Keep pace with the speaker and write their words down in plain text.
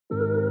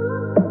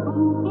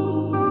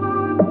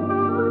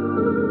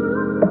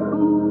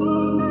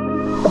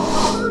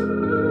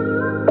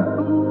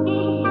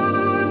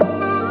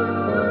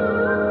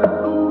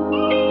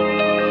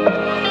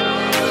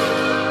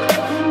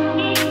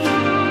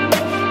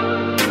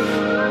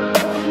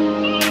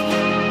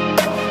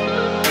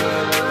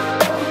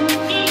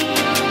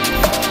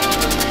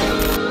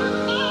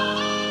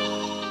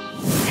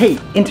Hey,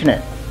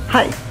 internet.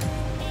 Hi.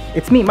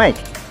 It's me, Mike.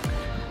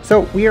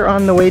 So we are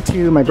on the way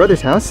to my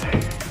brother's house.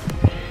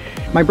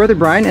 My brother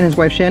Brian and his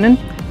wife Shannon,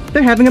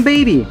 they're having a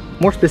baby.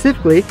 More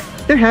specifically,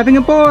 they're having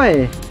a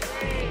boy.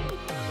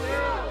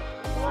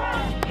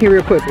 Hey,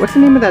 real quick, what's the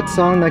name of that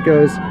song that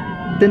goes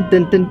dun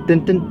dun dun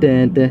dun dun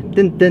dun dun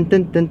dun dun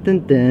dun dun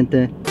dun dun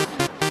dun?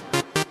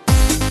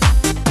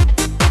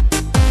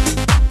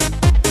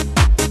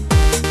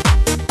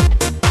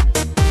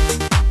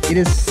 It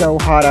is so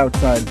hot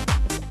outside.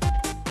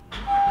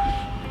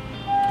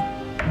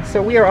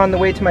 So we are on the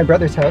way to my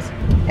brother's house,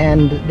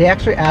 and they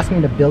actually asked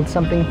me to build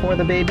something for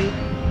the baby.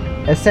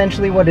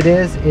 Essentially what it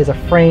is a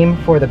frame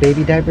for the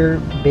baby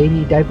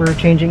diaper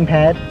changing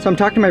pad. So I'm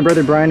talking to my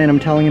brother Brian and I'm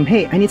telling him,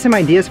 hey, I need some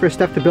ideas for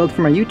stuff to build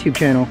for my YouTube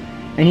channel.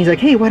 And he's like,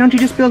 hey, why don't you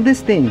just build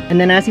this thing? And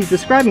then as he's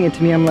describing it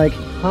to me, I'm like,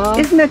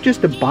 isn't that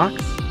just a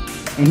box?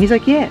 And he's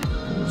like, yeah.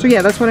 So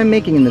yeah, that's what I'm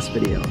making in this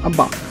video, a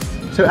box.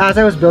 So as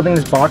I was building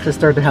this box, I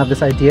started to have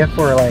this idea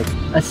for like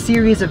a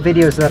series of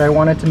videos that I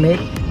wanted to make.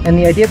 And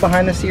the idea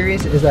behind the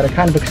series is that it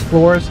kind of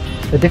explores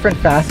the different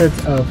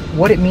facets of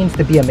what it means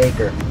to be a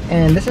maker.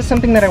 And this is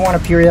something that I want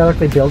to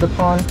periodically build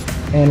upon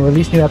and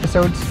release new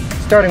episodes,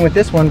 starting with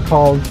this one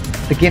called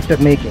The Gift of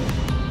Making.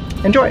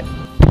 Enjoy!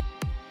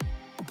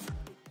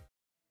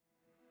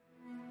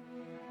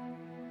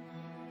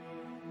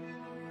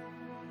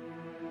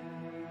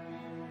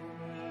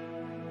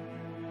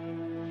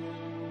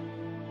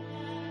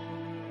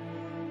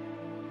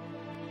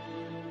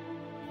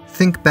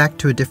 Think back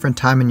to a different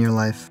time in your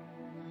life,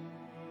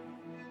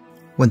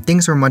 when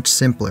things were much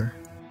simpler,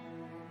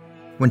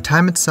 when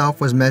time itself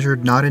was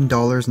measured not in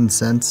dollars and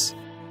cents,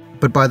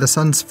 but by the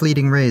sun's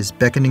fleeting rays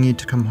beckoning you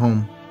to come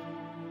home.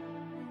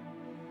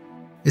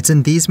 It's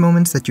in these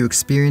moments that you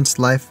experience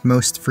life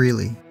most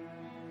freely,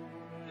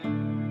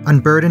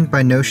 unburdened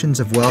by notions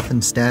of wealth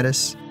and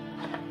status,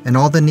 and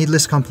all the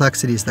needless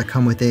complexities that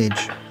come with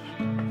age.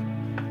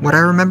 What I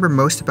remember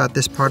most about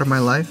this part of my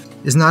life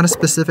is not a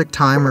specific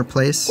time or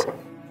place,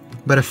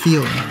 but a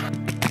feeling.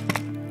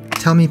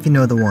 Tell me if you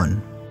know the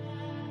one.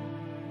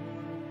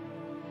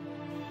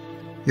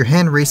 Your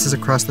hand races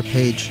across the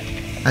page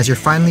as you're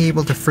finally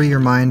able to free your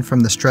mind from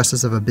the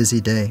stresses of a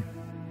busy day.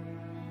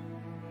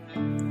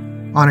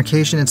 On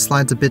occasion it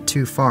slides a bit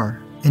too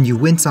far, and you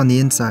wince on the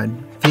inside,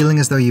 feeling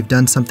as though you've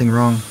done something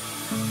wrong.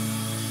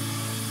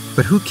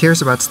 But who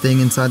cares about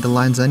staying inside the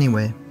lines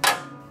anyway?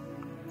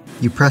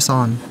 You press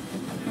on.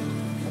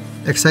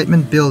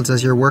 Excitement builds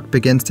as your work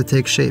begins to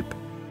take shape.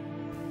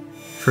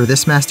 For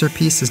this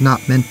masterpiece is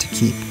not meant to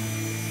keep,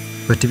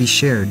 but to be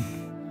shared.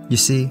 You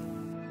see,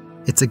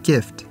 it's a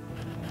gift.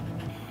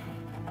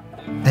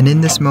 And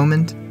in this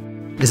moment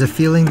is a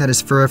feeling that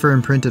is forever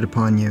imprinted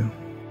upon you.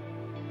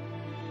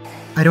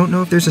 I don't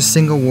know if there's a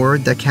single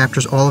word that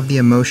captures all of the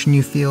emotion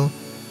you feel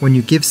when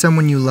you give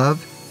someone you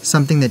love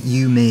something that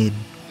you made.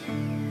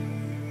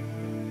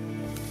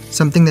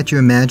 Something that you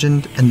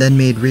imagined and then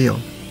made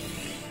real.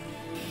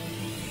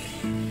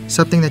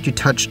 Something that you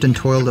touched and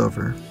toiled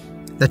over,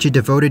 that you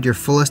devoted your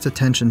fullest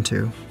attention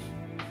to.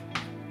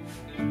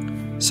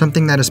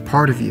 Something that is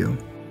part of you,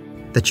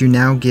 that you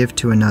now give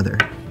to another.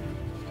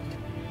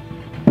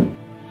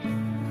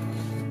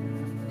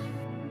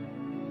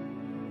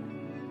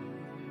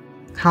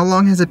 How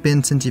long has it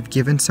been since you've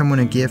given someone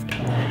a gift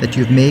that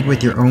you've made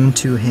with your own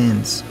two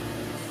hands?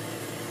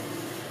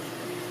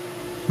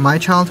 My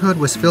childhood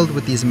was filled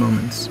with these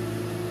moments,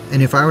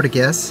 and if I were to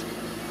guess,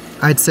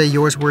 I'd say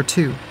yours were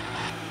too.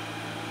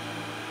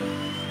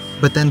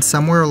 But then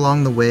somewhere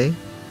along the way,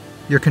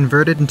 you're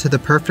converted into the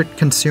perfect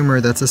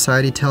consumer that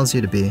society tells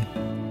you to be.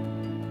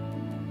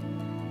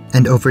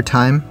 And over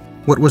time,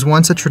 what was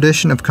once a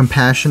tradition of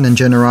compassion and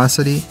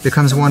generosity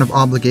becomes one of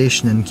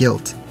obligation and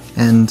guilt.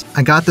 And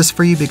I got this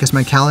for you because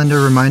my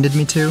calendar reminded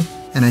me to,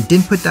 and I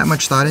didn't put that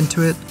much thought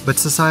into it, but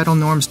societal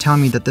norms tell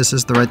me that this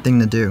is the right thing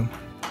to do.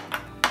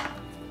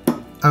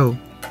 Oh,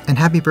 and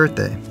happy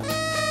birthday.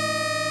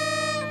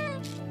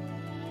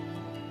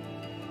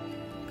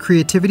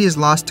 Creativity is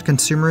lost to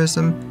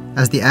consumerism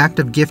as the act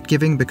of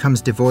gift-giving becomes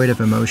devoid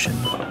of emotion.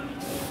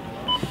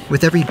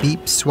 With every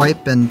beep,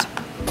 swipe, and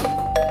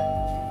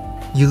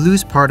you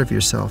lose part of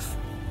yourself.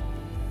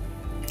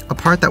 A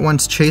part that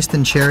once chased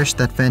and cherished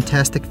that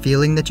fantastic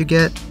feeling that you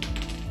get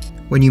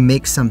when you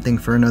make something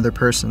for another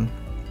person.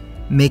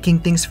 Making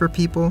things for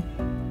people,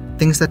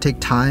 things that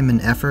take time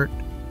and effort,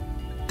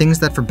 things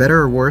that for better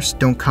or worse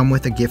don't come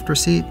with a gift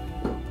receipt.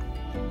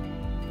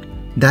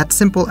 That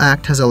simple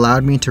act has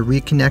allowed me to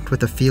reconnect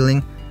with a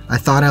feeling I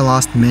thought I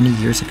lost many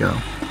years ago.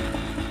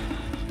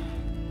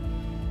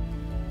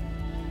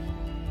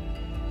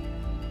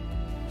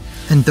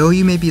 And though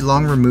you may be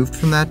long removed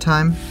from that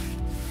time,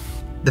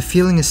 the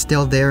feeling is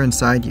still there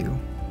inside you,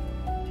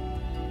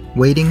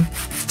 waiting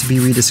to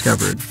be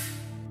rediscovered.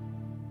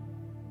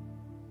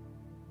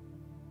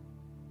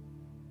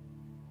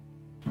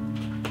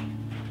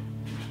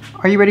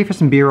 Are you ready for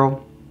some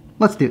B-roll?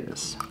 Let's do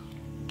this.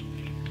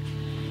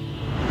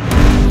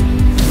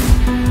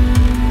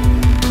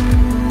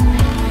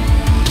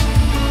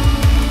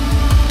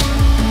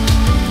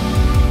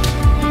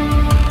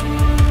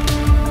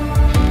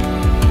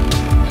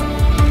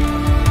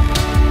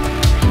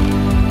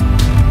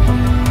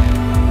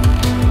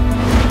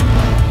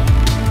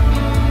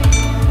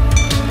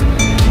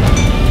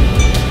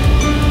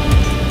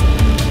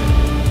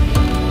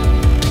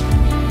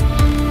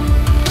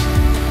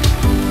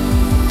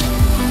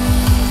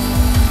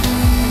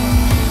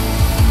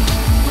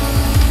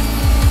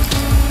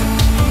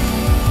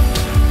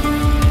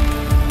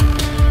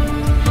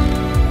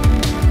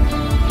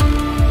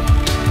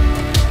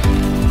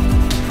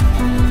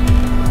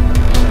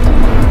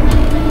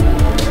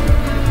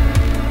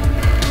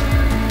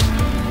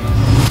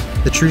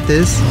 truth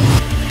is,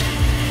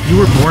 you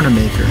were born a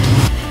maker.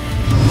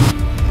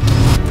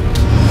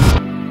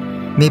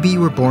 Maybe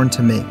you were born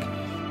to make.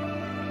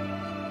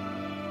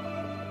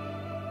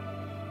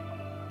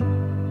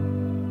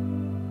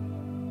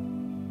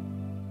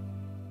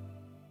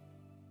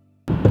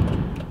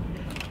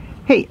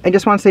 Hey, I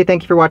just want to say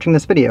thank you for watching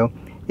this video.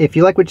 If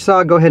you like what you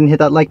saw, go ahead and hit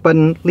that like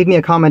button, leave me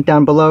a comment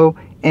down below,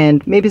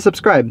 and maybe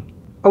subscribe.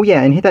 Oh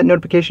yeah, and hit that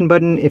notification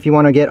button if you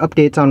want to get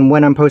updates on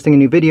when I'm posting a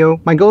new video.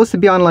 My goal is to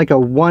be on like a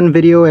 1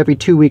 video every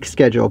 2 week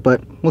schedule,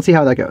 but we'll see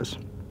how that goes.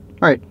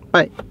 Alright,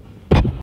 bye.